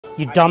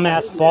You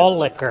dumbass ball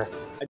licker.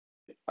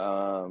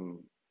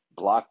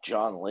 Block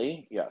John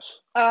Lee, yes.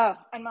 And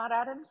Matt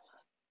Adams?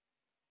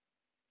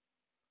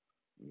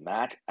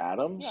 Matt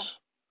Adams?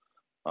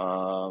 Yeah.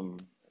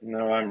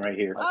 No, I'm right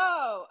here.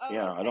 Oh,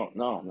 yeah, okay. I don't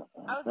know.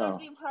 I was under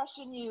the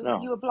impression you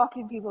No. were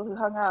blocking people who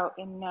hung out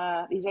in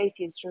these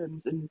atheist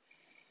rooms and,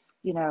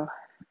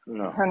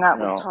 hung out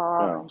with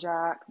Tom and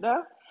Jack.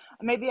 No?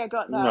 Maybe I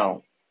got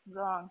that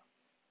wrong.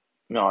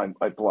 No,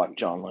 I blocked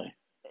John Lee.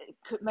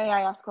 May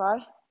I ask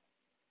why?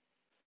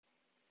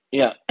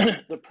 Yeah,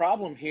 the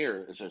problem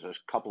here is there's a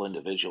couple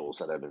individuals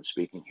that have been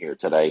speaking here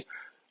today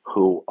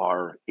who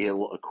are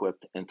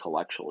ill-equipped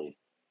intellectually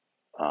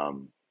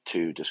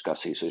to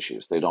discuss these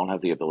issues. They don't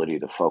have the ability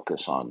to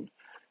focus on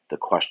the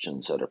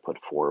questions that are put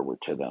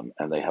forward to them,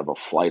 and they have a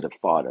flight of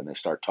thought, and they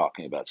start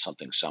talking about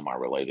something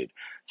semi-related.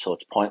 So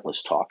it's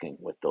pointless talking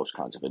with those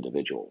kinds of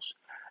individuals.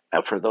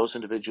 And for those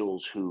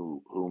individuals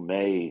who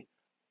may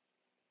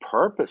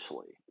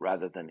purposely,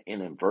 rather than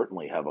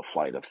inadvertently, have a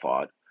flight of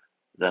thought,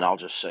 then I'll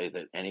just say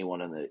that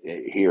anyone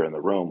here in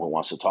the room who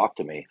wants to talk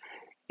to me,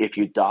 if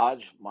you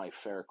dodge my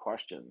fair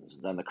questions,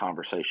 then the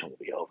conversation will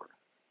be over.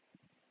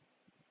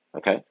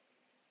 Okay?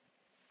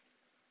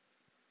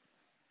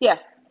 Yeah.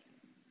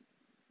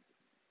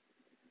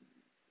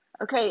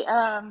 Okay,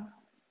 I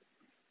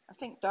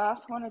think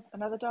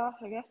another Darth,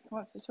 I guess,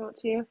 wants to talk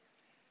to you.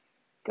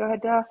 Go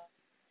ahead, Darth.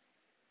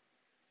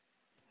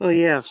 Oh,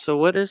 yeah, so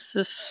what is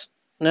this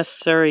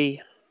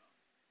necessary...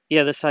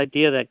 Yeah, this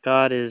idea that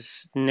God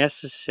is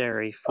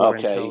necessary for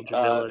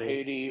intelligibility.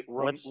 Haiti,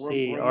 What's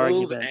the remove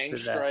argument for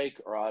that? Angstreich,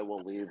 or I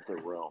will leave the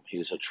room.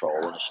 He's a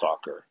troll and a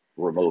stalker.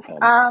 Remove him.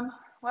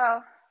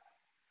 Well,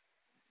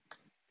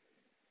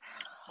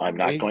 I'm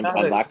not going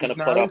to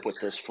put up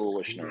with this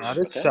foolishness. Not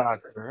a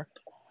stalker.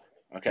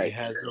 Okay. He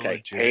has a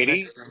legitimate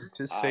Haiti, thing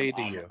to say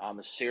to you. I'm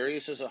as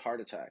serious as a heart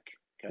attack.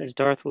 Okay? Is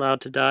Darth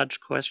allowed to dodge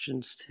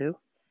questions too?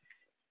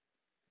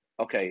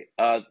 Okay,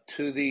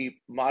 to the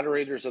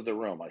moderators of the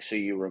room, I see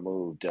you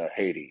removed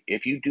Haiti.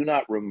 If you do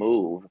not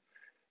remove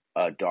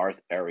Darth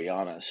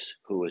Arianis,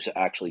 who is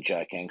actually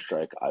Jack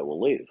Angstreich, I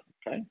will leave.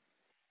 Okay,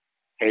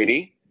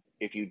 Haiti,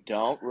 if you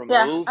don't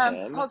remove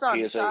him, hold on,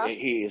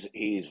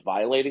 he's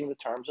violating the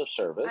terms of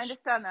service. I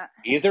understand that.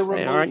 Either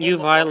remove aren't him you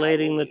or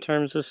violating the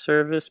terms of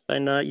service by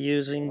not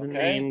using the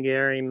name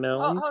Gary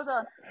Mellon? Hold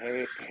on.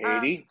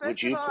 Haiti,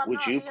 would you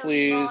the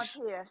please? mod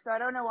here, so I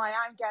don't know why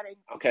I'm getting.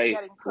 Okay,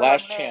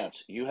 last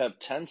chance. You have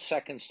 10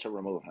 seconds to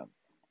remove him.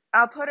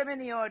 I'll put him in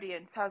the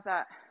audience. How's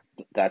that?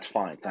 That's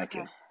fine. Thank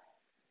you.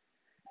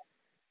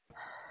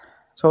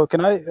 So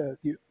can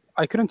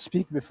I couldn't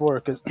speak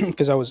before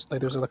because I was there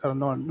was like a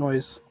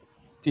noise.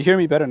 Do you hear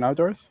me better now,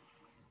 Darth?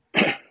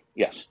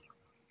 Yes.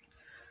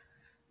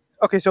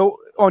 Okay, so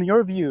on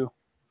your view,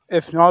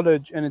 if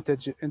knowledge and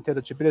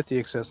intelligibility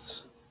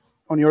exists,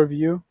 on your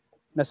view,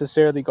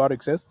 necessarily God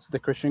exists, the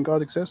Christian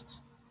God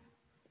exists?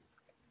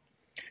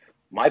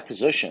 My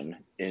position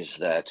is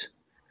that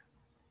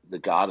the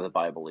God of the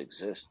Bible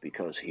exists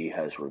because he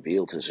has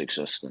revealed his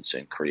existence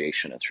in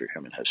creation and through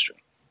human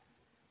history.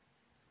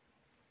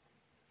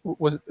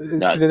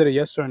 Is it a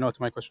yes or a no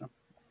to my question?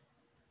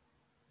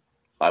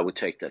 I would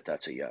take that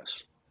that's a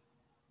yes.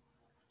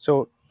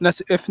 So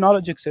if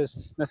knowledge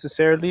exists,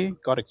 necessarily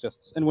God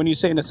exists. And when you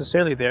say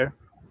necessarily there,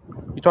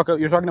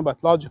 you're talking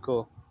about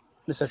logical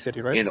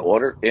necessity, right? In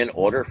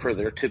order for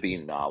there to be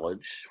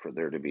knowledge, for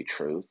there to be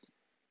truth,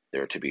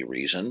 there to be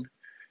reason,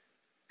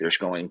 there's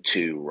going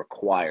to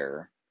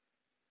require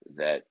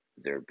that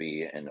there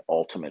be an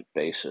ultimate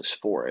basis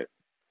for it,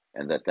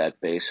 and that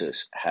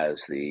basis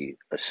has the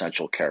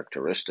essential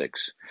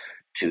characteristics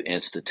to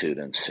institute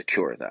and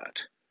secure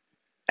that.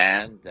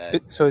 And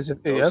that so is it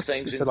a yes?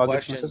 Things is in it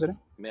question, necessity?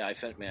 may I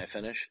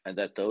finish? And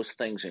that those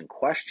things in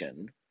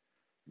question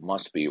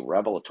must be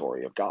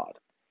revelatory of God.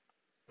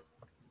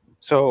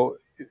 So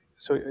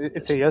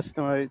it's a yes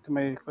to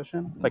my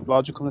question, like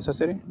logical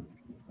necessity,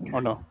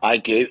 or no?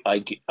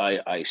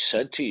 I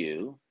said to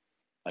you,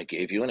 I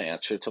gave you an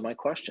answer to my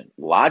question.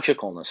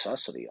 Logical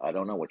necessity. I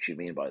don't know what you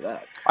mean by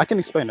that. I can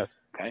explain it.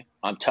 Okay,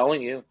 I'm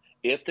telling you,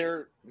 if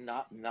they're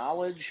not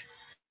knowledge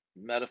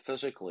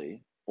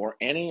metaphysically or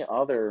any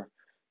other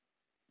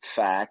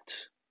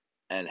fact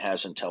and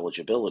has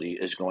intelligibility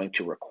is going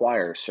to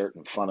require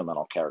certain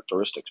fundamental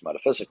characteristics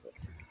metaphysically.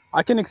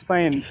 I can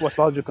explain what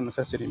logical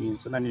necessity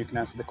means, and then you can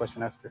answer the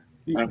question after.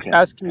 Okay.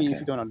 Ask me if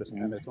you don't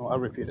understand it. I'll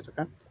repeat it,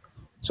 okay?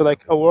 So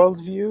like a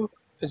worldview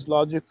is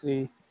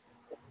logically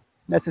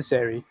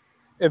necessary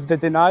if the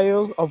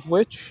denial of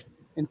which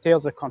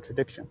entails a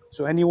contradiction.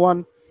 So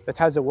anyone that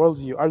has a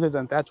worldview other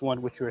than that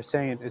one which you are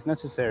saying is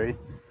necessary,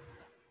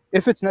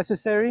 if it's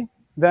necessary,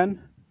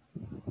 then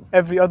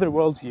every other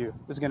worldview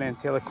is going to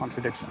entail a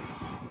contradiction.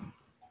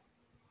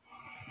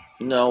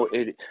 No,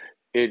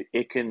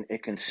 it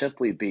can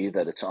simply be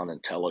that it's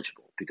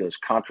unintelligible, because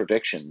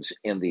contradictions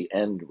in the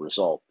end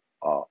result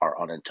are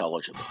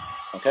unintelligible.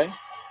 Okay,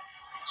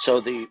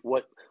 so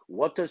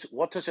what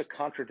does a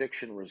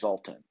contradiction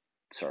result in,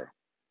 sir?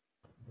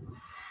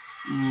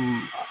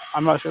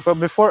 I'm not sure, but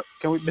before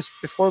we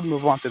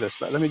move on to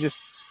this, let me just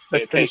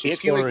finish exploring.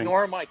 If you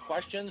ignore my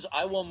questions,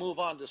 I will move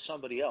on to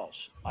somebody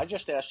else. I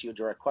just asked you a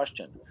direct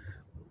question.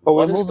 But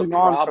what we're is the moving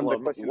problem? on from the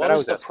question what that I is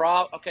was the asking.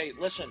 problem? Okay,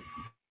 listen.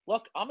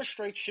 Look, I'm a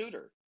straight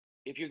shooter.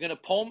 If you're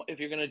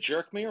gonna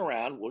jerk me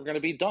around, we're gonna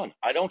be done.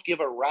 I don't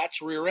give a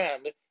rat's rear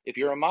end if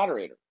you're a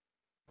moderator.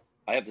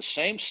 I have the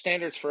same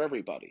standards for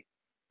everybody.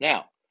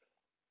 Now,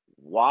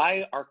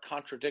 why are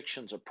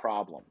contradictions a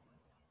problem?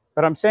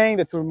 But I'm saying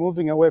that we're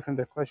moving away from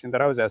the question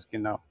that I was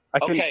asking now.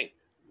 Okay,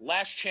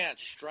 last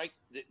chance. Strike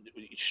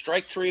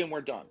 3 and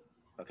we're done.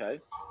 Okay?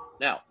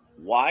 Now,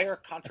 why are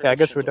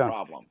contradictions a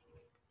problem?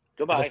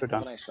 Goodbye. Have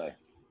a nice day.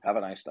 Have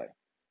a nice day.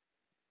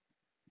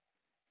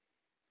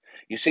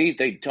 You see,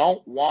 they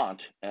don't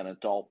want an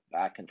adult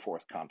back and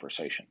forth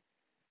conversation.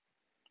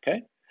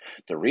 Okay?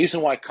 The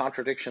reason why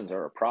contradictions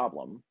are a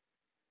problem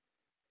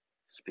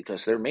is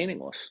because they're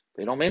meaningless.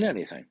 They don't mean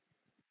anything.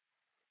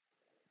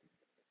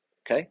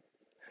 Okay?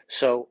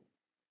 So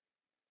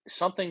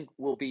something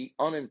will be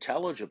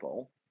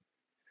unintelligible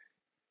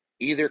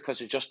either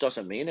because it just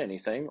doesn't mean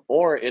anything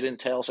or it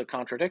entails a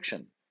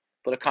contradiction.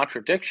 But a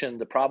contradiction,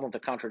 the problem with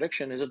the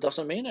contradiction is it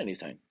doesn't mean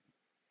anything.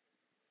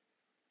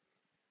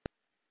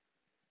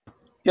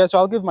 Yeah, so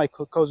I'll give my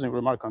closing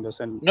remark on this.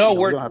 And no,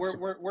 we're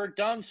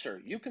done, sir.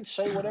 You can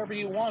say whatever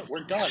you want.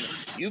 We're done.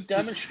 You've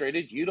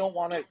demonstrated you don't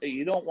want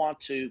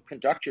to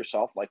conduct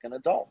yourself like an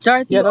adult.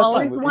 Darth, you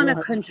always want to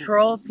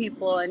control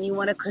people, and you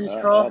want to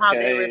control how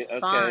they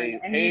respond,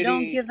 and you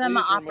don't give them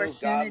an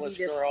opportunity to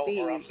speak.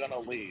 Or I'm gonna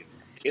leave.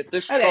 If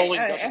this trolling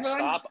doesn't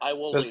stop, I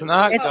will leave. It's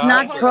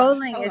not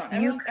trolling. It's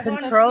you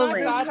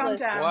controlling. Calm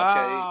down.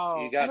 Wow.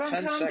 Okay, you got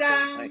 10 seconds.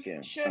 Down. Thank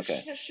you.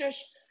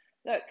 Shush.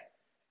 Look.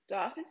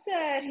 Darth has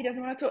said he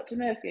doesn't want to talk to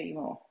Murphy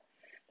anymore.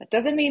 That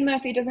doesn't mean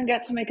Murphy doesn't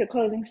get to make a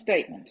closing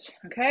statement.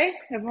 Okay?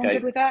 Everyone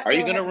good with that? Are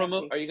you going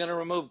to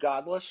remove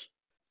Godless?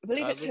 I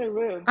believe it's her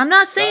room. I'm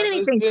not saying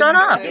anything. Shut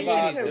up.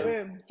 It's her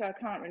room, so I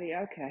can't really.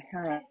 Okay,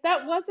 all right.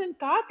 That wasn't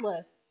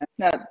Godless.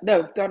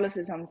 No, Godless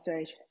is on the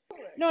stage.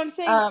 No, I'm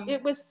saying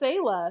it was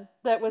Sayla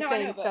that was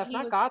saying stuff,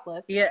 not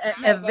Godless. Yeah,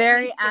 a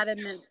very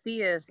adamant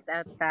theist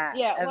at that.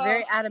 Yeah, a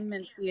very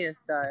adamant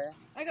theist, Darth.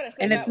 I gotta say,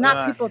 and it's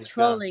not people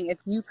trolling;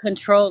 it's you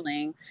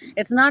controlling.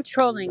 It's not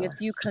trolling;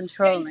 it's you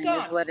controlling.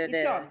 Is what it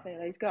is.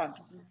 He's gone.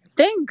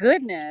 Thank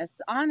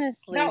goodness,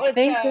 honestly,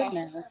 thank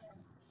goodness.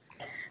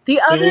 The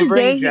other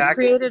day, he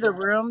created a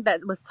room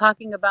that was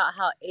talking about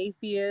how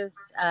atheists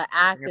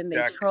act and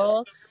they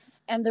troll.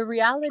 And the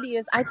reality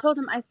is, I told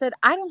him, I said,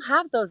 I don't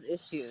have those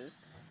issues.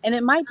 And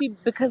it might be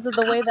because of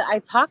the way that I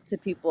talk to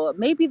people.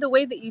 Maybe the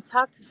way that you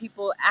talk to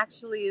people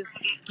actually is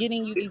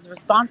getting you these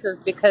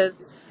responses, because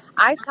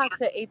I talk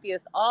to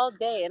atheists all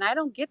day and I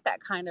don't get that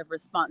kind of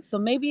response. So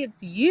maybe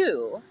it's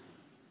you.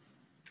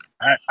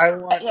 I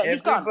want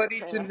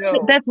everybody to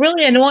know. That's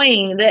really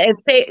annoying. That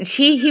if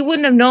he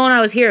wouldn't have known I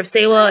was here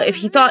if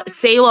he thought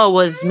Sayla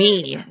was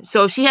me.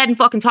 So if she hadn't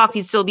fucking talked,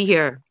 he'd still be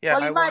here. Yeah,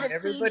 I want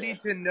everybody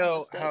to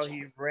know how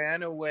he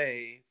ran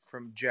away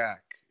from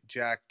Jack.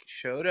 Jack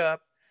showed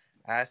up,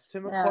 asked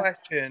him a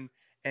question,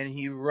 and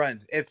he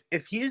runs.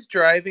 If he's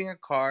driving a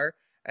car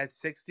at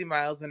 60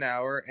 miles an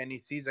hour and he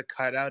sees a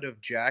cutout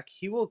of Jack,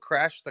 he will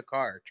crash the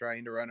car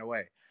trying to run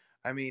away.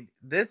 I mean,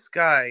 this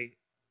guy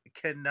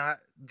cannot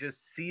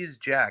just sees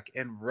Jack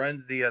and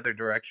runs the other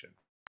direction.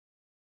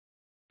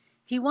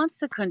 He wants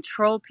to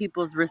control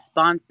people's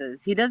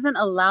responses. He doesn't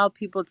allow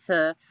people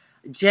to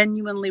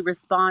genuinely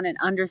respond and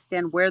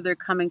understand where they're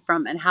coming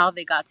from and how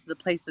they got to the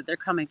place that they're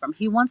coming from.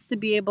 He wants to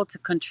be able to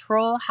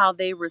control how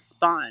they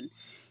respond.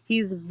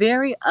 He's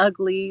very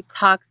ugly,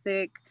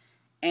 toxic,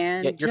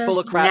 and you're full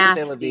of crap,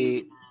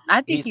 nasty.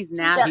 I think he's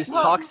nasty. He's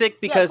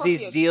toxic because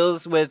he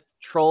deals with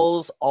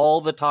trolls all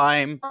the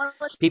time.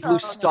 People who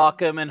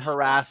stalk him and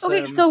harass him.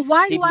 Okay, so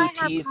why do I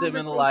have tease him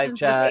in the live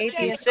chat?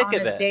 He's sick of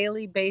it. On a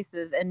daily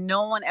basis, and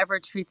no one ever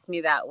treats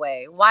me that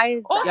way. Why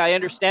is that? Yeah, I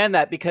understand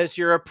that, because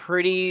you're a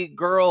pretty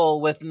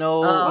girl with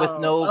no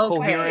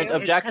coherent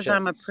objections. Because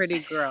I'm a pretty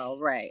girl,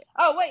 right?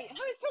 Oh wait, who's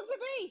talking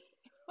to me?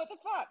 What the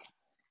fuck?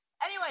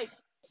 Anyway.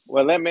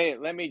 Well, let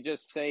me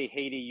just say,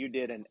 Haiti, you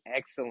did an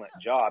excellent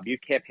job. You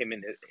kept him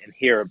in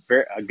here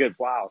a good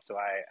while, so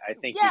I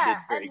think you did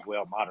very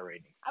well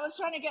moderating. I was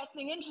trying to get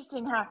something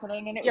interesting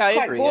happening, and it was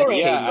quite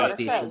boring.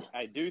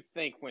 I do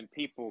think when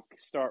people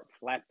start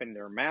flapping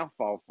their mouth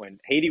off, when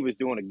Haiti was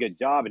doing a good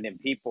job, and then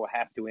people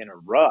have to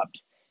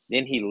interrupt,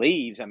 then he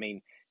leaves. I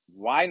mean,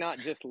 why not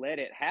just let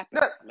it happen?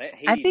 Let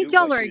Haiti I think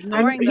y'all are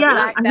ignoring the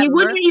fact that he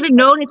wouldn't even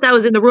notice I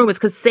was in the room. It's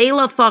because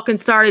Sayla fucking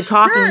started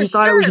talking. He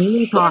thought it was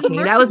me talking.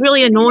 That was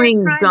really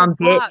annoying, dumb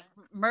bitch.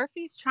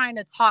 Murphy's trying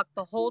to talk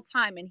the whole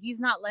time, and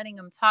he's not letting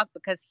him talk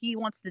because he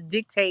wants to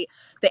dictate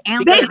the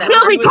answer. They'd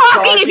still be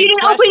talking if you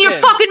didn't open your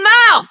fucking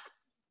mouth.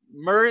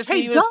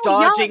 Murphy was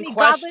dodging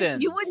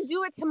questions. You wouldn't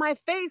do it to my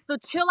face, so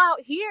chill out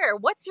here.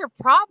 What's your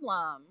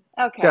problem?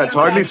 Okay. Yeah, it's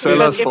hardly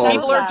Sayla's fault. If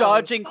people are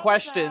dodging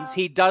questions,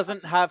 he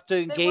doesn't have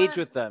to engage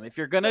with them. If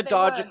you're going to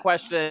dodge a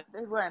question...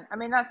 They weren't. I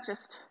mean, that's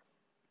just...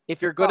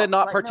 If you're going to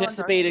not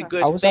participate in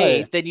good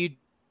faith, then you...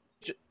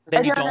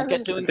 then you don't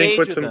get to engage I think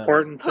what's with them.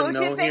 important to Who do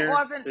know you think here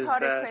wasn't is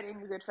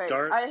participating in good faith?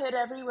 Darth, I heard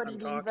everybody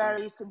being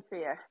very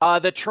sincere.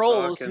 The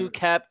trolls who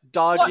kept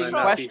dodging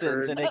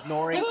questions and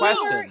ignoring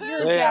questions.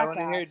 Say, I want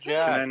to hear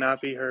Jack. Can I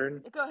not be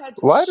heard? Go ahead.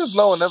 Why does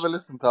no one ever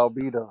listen to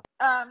Albedo?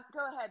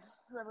 Go ahead.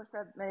 Whoever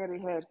said may I be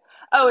heard.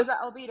 Oh, is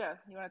that Albedo?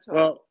 You want to talk?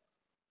 Well,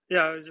 yeah,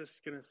 I was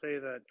just going to say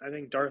that I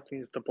think Darth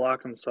needs to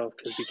block himself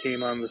because he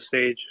came on the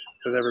stage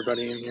with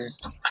everybody in here.